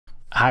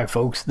Hi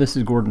folks, this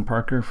is Gordon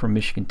Parker from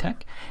Michigan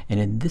Tech, and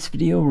in this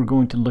video we're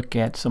going to look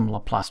at some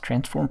Laplace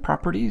transform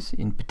properties,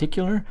 in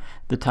particular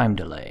the time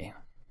delay.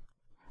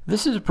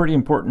 This is a pretty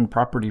important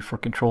property for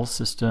control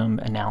system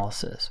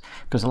analysis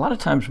because a lot of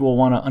times we'll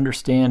want to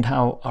understand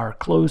how our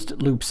closed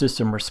loop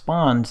system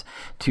responds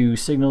to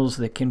signals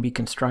that can be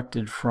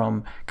constructed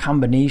from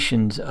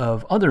combinations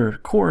of other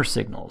core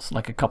signals,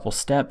 like a couple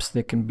steps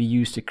that can be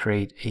used to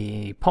create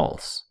a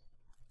pulse.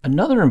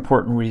 Another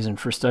important reason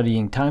for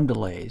studying time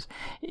delays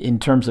in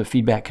terms of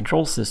feedback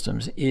control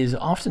systems is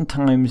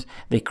oftentimes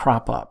they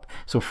crop up.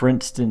 So for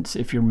instance,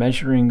 if you're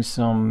measuring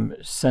some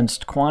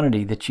sensed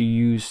quantity that you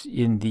use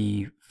in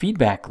the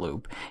feedback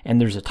loop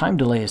and there's a time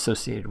delay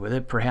associated with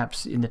it,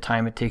 perhaps in the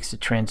time it takes to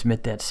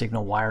transmit that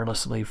signal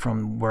wirelessly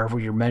from wherever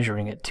you're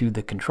measuring it to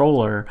the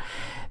controller,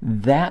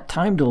 that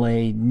time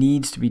delay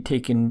needs to be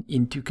taken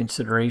into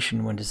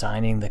consideration when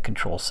designing the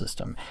control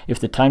system.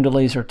 If the time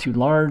delays are too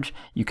large,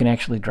 you can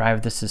actually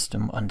drive the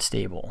system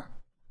unstable.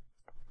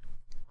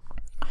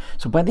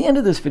 So by the end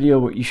of this video,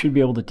 what you should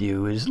be able to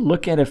do is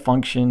look at a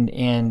function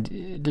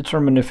and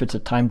determine if it's a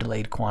time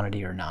delayed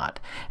quantity or not,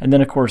 and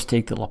then of course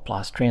take the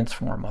Laplace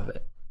transform of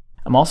it.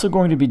 I'm also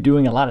going to be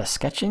doing a lot of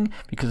sketching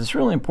because it's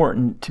really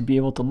important to be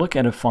able to look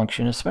at a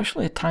function,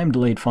 especially a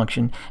time-delayed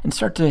function, and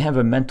start to have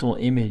a mental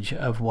image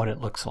of what it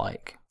looks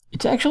like.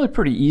 It's actually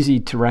pretty easy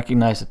to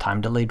recognize a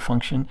time-delayed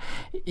function.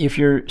 If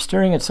you're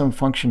staring at some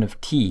function of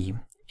t,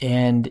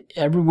 and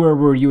everywhere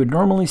where you would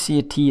normally see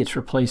a t, it's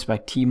replaced by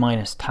t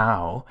minus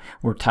tau,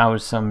 where tau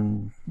is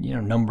some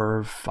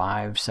number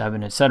 5,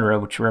 7,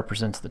 etc., which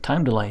represents the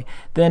time delay,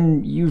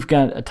 then you've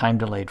got a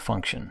time-delayed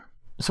function.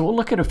 So we'll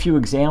look at a few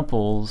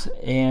examples,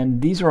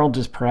 and these are all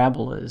just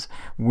parabolas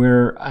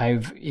where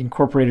I've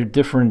incorporated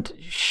different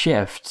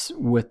shifts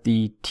with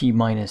the t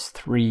minus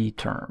 3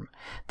 term.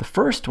 The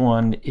first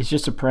one is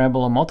just a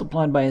parabola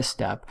multiplied by a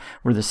step,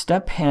 where the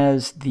step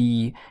has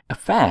the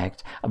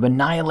effect of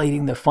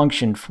annihilating the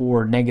function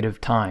for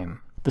negative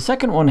time. The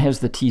second one has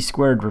the t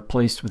squared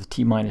replaced with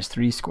t minus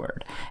 3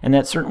 squared, and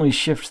that certainly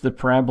shifts the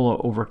parabola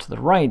over to the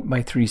right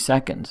by 3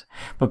 seconds.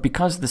 But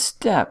because the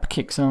step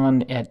kicks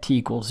on at t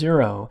equals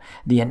 0,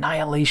 the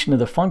annihilation of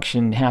the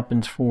function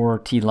happens for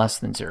t less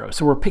than 0.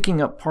 So we're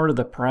picking up part of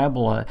the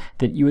parabola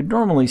that you would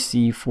normally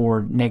see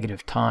for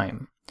negative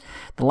time.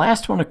 The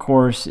last one, of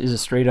course, is a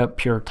straight up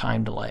pure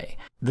time delay.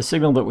 The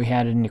signal that we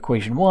had in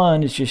equation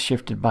 1 is just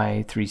shifted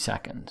by 3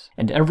 seconds.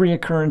 And every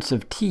occurrence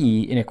of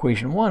t in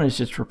equation 1 is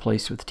just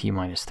replaced with t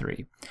minus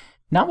 3.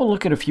 Now we'll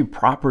look at a few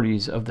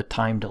properties of the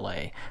time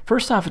delay.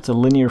 First off, it's a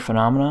linear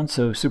phenomenon,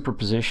 so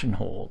superposition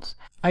holds.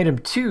 Item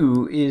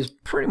 2 is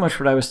pretty much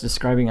what I was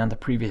describing on the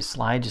previous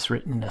slide, just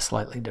written in a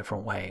slightly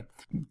different way.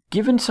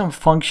 Given some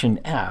function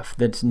f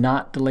that's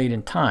not delayed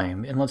in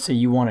time, and let's say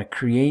you want to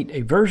create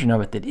a version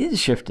of it that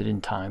is shifted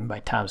in time by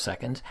tau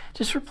seconds,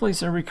 just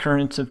replace every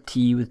recurrence of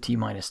t with t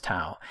minus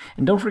tau.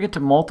 And don't forget to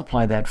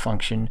multiply that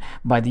function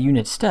by the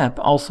unit step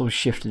also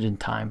shifted in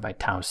time by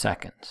tau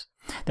seconds.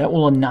 That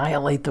will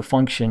annihilate the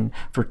function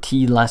for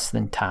t less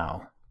than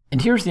tau.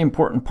 And here's the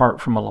important part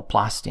from a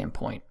Laplace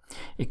standpoint.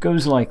 It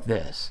goes like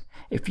this.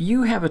 If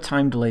you have a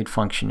time-delayed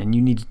function and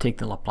you need to take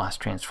the Laplace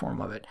transform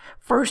of it,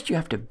 first you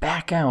have to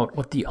back out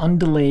what the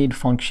undelayed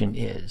function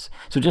is.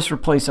 So just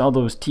replace all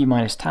those t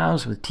minus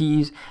taus with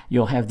t's,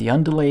 you'll have the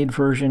undelayed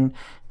version,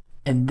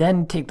 and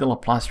then take the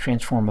Laplace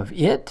transform of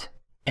it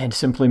and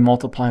simply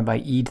multiply by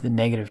e to the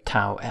negative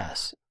tau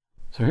s.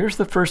 So here's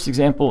the first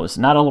example. It's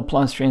not a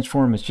Laplace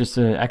transform, it's just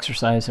an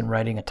exercise in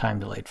writing a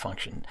time-delayed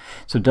function.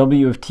 So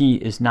w of t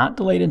is not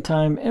delayed in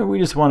time, and we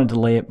just want to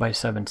delay it by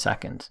 7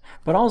 seconds,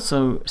 but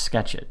also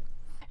sketch it.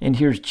 And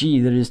here's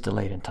g that is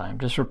delayed in time,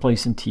 just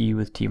replacing t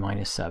with t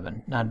minus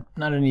 7. Not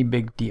any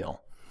big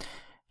deal.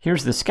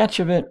 Here's the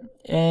sketch of it,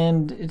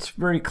 and it's a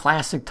very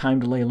classic time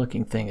delay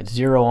looking thing. It's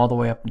 0 all the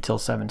way up until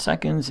 7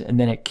 seconds, and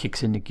then it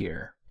kicks into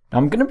gear. Now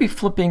I'm going to be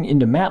flipping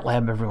into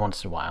MATLAB every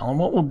once in a while, and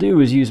what we'll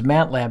do is use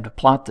MATLAB to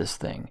plot this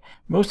thing.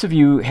 Most of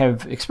you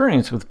have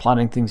experience with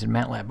plotting things in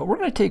MATLAB, but we're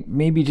going to take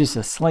maybe just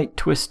a slight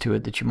twist to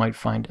it that you might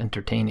find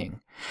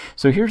entertaining.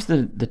 So here's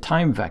the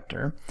time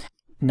vector.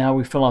 Now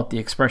we fill out the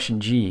expression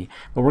g,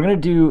 but we're going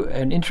to do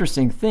an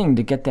interesting thing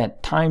to get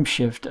that time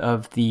shift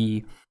of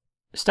the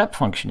step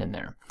function in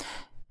there.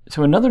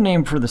 So another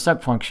name for the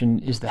step function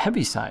is the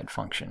heaviside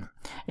function,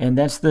 and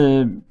that's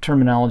the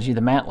terminology the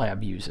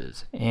MATLAB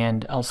uses.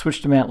 And I'll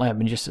switch to MATLAB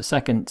in just a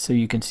second so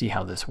you can see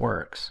how this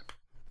works.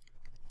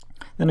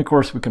 Then of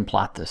course we can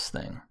plot this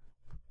thing.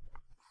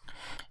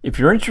 If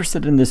you're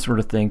interested in this sort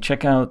of thing,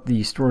 check out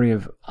the story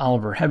of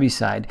Oliver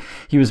Heaviside.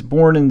 He was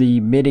born in the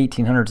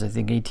mid-1800s, I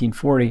think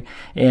 1840,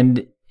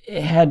 and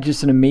had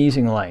just an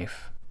amazing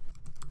life.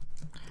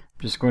 I'm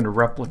just going to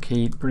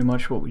replicate pretty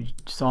much what we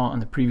saw on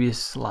the previous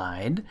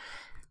slide.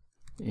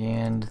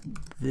 And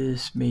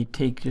this may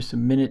take just a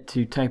minute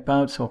to type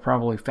out, so I'll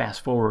probably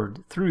fast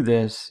forward through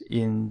this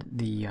in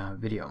the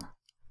video.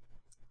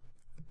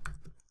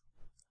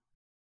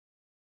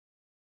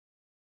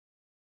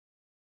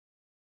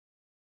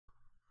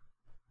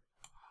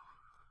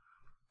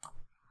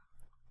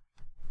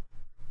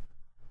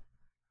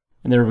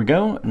 And there we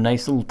go, a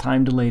nice little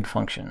time-delayed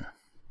function.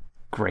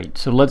 Great,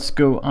 so let's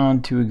go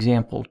on to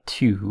example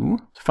 2.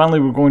 Finally,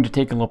 we're going to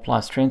take a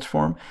Laplace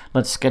transform.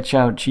 Let's sketch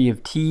out g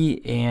of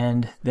t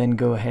and then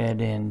go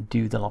ahead and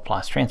do the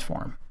Laplace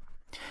transform.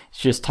 It's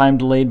just time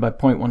delayed by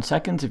 0.1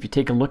 seconds. If you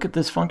take a look at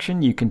this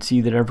function, you can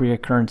see that every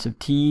occurrence of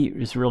t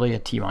is really a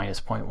t minus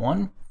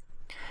 0.1.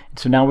 And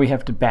so now we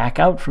have to back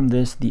out from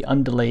this the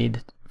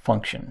undelayed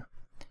function.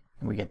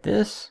 And we get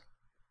this,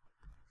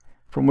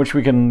 from which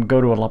we can go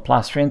to a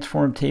Laplace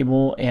transform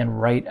table and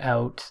write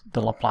out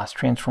the Laplace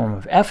transform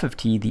of f of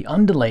t, the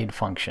undelayed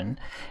function,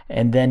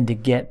 and then to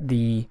get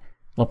the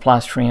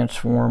Laplace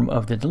transform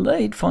of the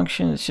delayed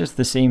function, it's just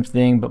the same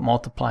thing but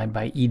multiplied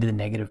by e to the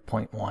negative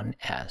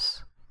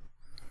 0.1s.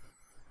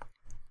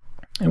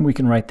 And we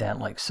can write that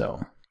like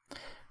so.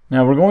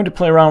 Now we're going to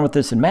play around with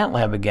this in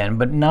MATLAB again,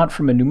 but not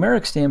from a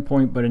numeric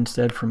standpoint, but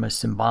instead from a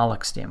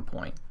symbolic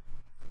standpoint.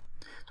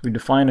 So we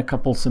define a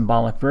couple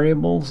symbolic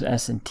variables,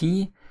 s and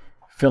t,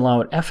 fill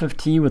out f of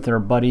t with our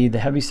buddy, the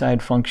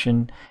heaviside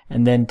function,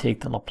 and then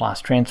take the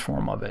Laplace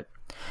transform of it.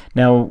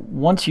 Now,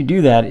 once you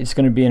do that, it's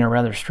going to be in a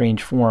rather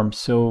strange form,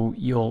 so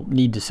you'll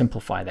need to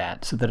simplify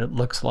that so that it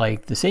looks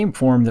like the same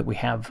form that we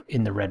have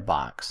in the red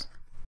box.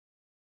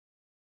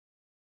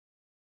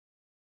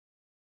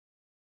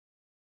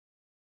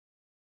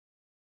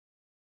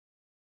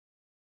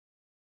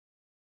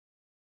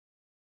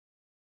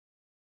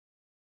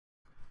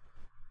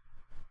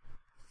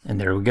 And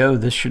there we go.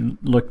 This should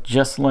look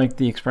just like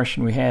the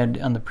expression we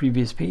had on the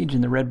previous page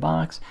in the red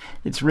box.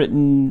 It's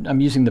written, I'm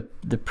using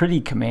the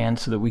pretty command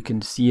so that we can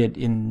see it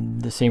in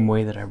the same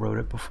way that I wrote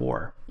it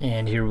before.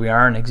 And here we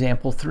are in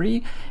example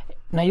 3.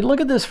 Now you look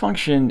at this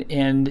function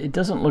and it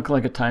doesn't look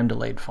like a time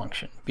delayed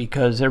function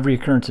because every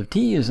occurrence of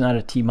t is not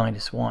a t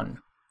minus 1.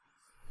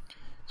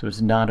 So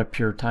it's not a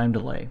pure time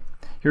delay.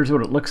 Here's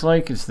what it looks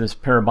like. It's this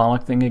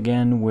parabolic thing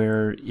again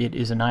where it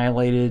is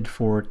annihilated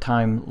for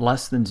time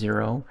less than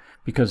 0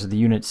 because of the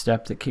unit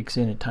step that kicks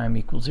in at time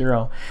equals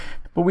 0.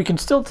 But we can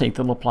still take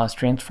the Laplace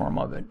transform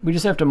of it. We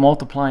just have to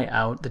multiply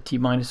out the t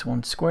minus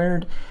 1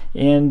 squared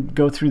and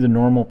go through the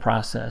normal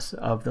process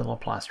of the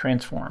Laplace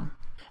transform.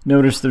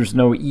 Notice there's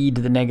no e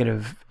to the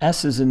negative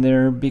s's in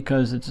there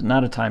because it's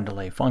not a time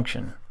delay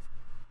function.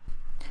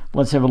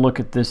 Let's have a look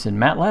at this in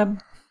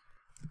MATLAB.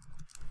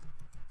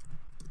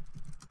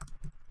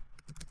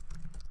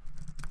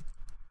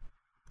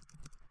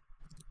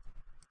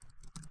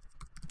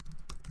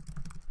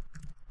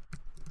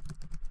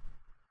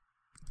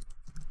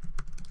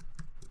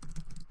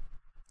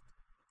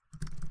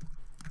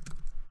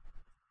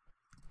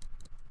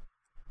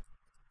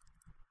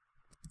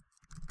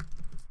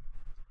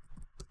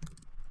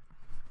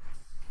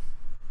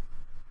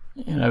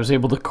 And I was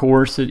able to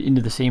coerce it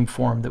into the same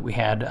form that we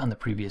had on the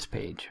previous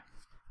page.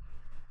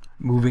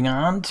 Moving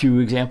on to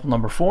example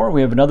number 4,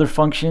 we have another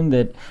function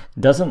that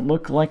doesn't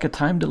look like a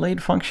time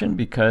delayed function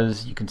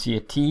because you can see a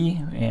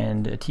t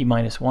and a t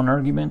minus 1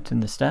 argument in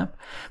the step.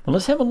 But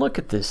let's have a look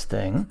at this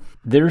thing.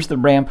 There's the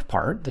ramp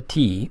part, the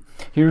t.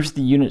 Here's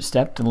the unit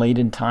step delayed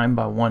in time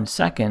by 1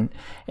 second.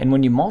 And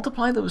when you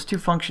multiply those two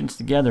functions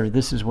together,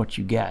 this is what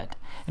you get.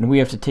 And we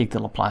have to take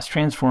the Laplace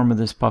transform of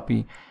this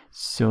puppy.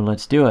 So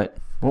let's do it.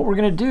 What we're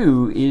going to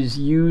do is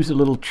use a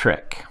little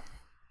trick.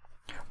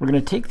 We're going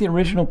to take the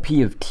original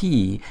p of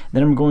t,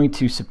 then I'm going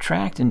to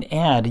subtract and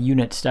add a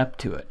unit step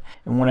to it.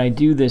 And when I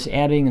do this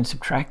adding and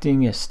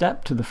subtracting a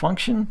step to the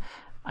function,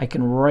 I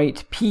can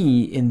write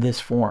p in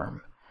this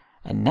form.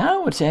 And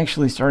now it's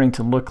actually starting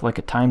to look like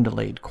a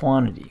time-delayed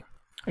quantity.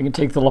 I can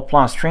take the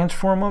Laplace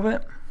transform of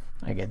it.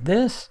 I get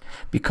this.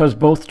 Because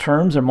both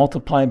terms are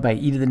multiplied by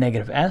e to the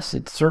negative s,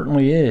 it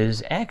certainly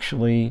is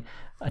actually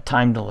a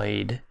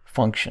time-delayed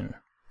function.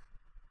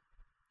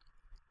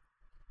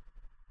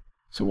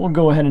 So we'll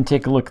go ahead and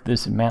take a look at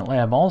this in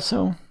MATLAB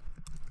also.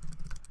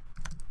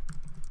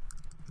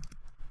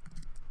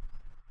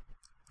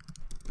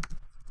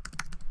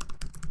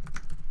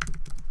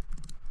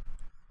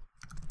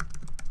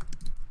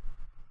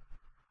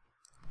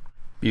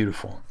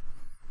 Beautiful.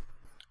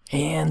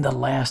 And the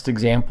last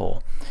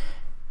example.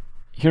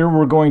 Here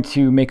we're going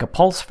to make a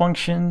pulse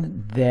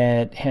function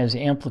that has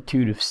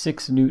amplitude of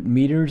 6 Newton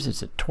meters.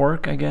 It's a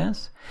torque, I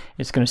guess.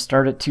 It's going to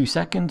start at 2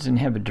 seconds and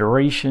have a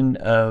duration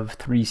of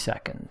 3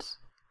 seconds.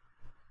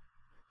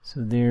 So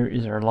there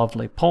is our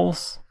lovely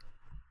pulse.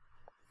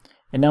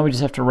 And now we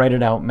just have to write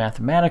it out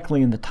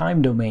mathematically in the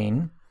time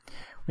domain.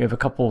 We have a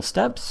couple of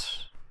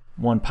steps,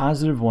 one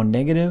positive, one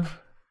negative,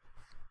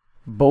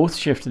 both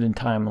shifted in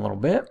time a little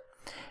bit.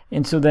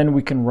 And so then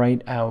we can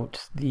write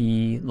out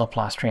the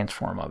Laplace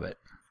transform of it.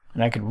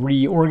 And I could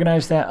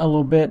reorganize that a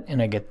little bit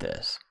and I get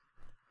this.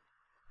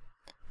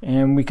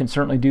 And we can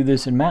certainly do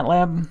this in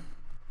MATLAB.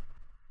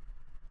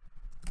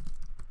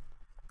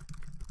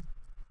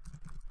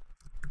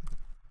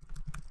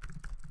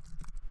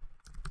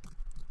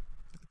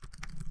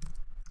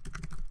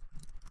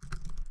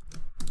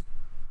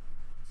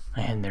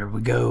 And there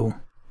we go.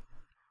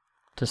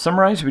 To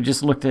summarize, we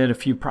just looked at a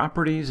few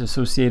properties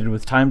associated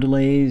with time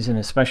delays and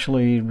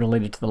especially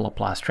related to the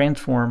Laplace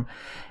transform,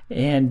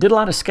 and did a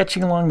lot of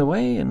sketching along the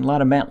way and a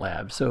lot of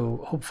MATLAB.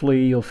 So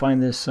hopefully you'll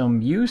find this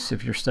some use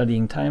if you're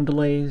studying time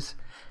delays.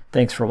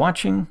 Thanks for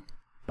watching.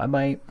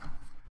 Bye-bye.